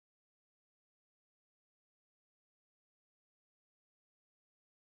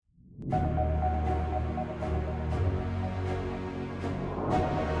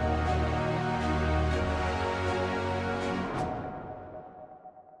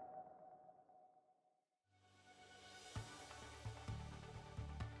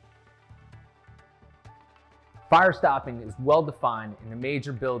Fire stopping is well defined in the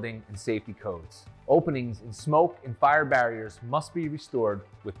major building and safety codes. Openings in smoke and fire barriers must be restored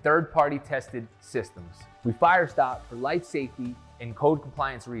with third-party tested systems. We fire stop for life safety and code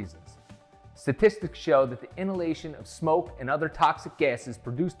compliance reasons. Statistics show that the inhalation of smoke and other toxic gases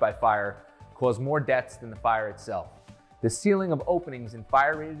produced by fire cause more deaths than the fire itself. The sealing of openings in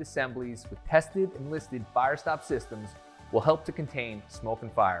fire-rated assemblies with tested and listed Firestop systems will help to contain smoke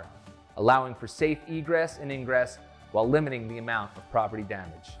and fire, allowing for safe egress and ingress while limiting the amount of property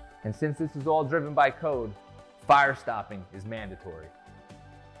damage. And since this is all driven by code, fire stopping is mandatory.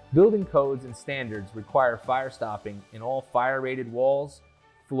 Building codes and standards require fire stopping in all fire-rated walls,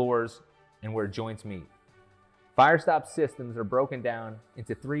 floors, and where joints meet. Firestop systems are broken down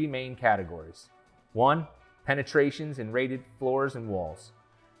into three main categories. 1. Penetrations in rated floors and walls.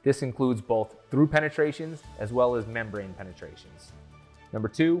 This includes both through penetrations as well as membrane penetrations. Number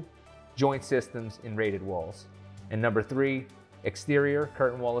 2. Joint systems in rated walls. And number 3. Exterior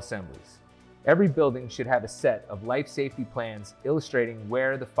curtain wall assemblies. Every building should have a set of life safety plans illustrating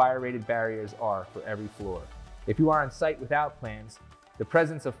where the fire-rated barriers are for every floor. If you are on site without plans, the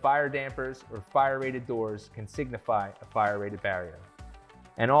presence of fire dampers or fire-rated doors can signify a fire-rated barrier.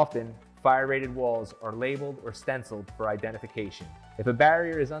 And often, fire-rated walls are labeled or stenciled for identification. If a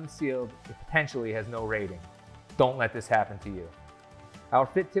barrier is unsealed, it potentially has no rating. Don't let this happen to you. Our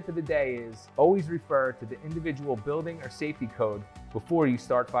fit tip of the day is always refer to the individual building or safety code before you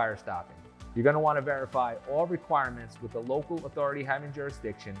start fire stopping. You're going to want to verify all requirements with the local authority having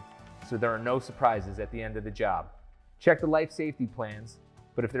jurisdiction so there are no surprises at the end of the job. Check the life safety plans,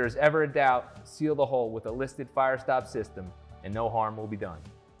 but if there is ever a doubt, seal the hole with a listed Firestop system and no harm will be done.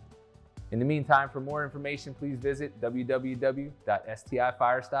 In the meantime, for more information, please visit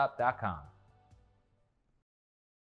www.stifirestop.com.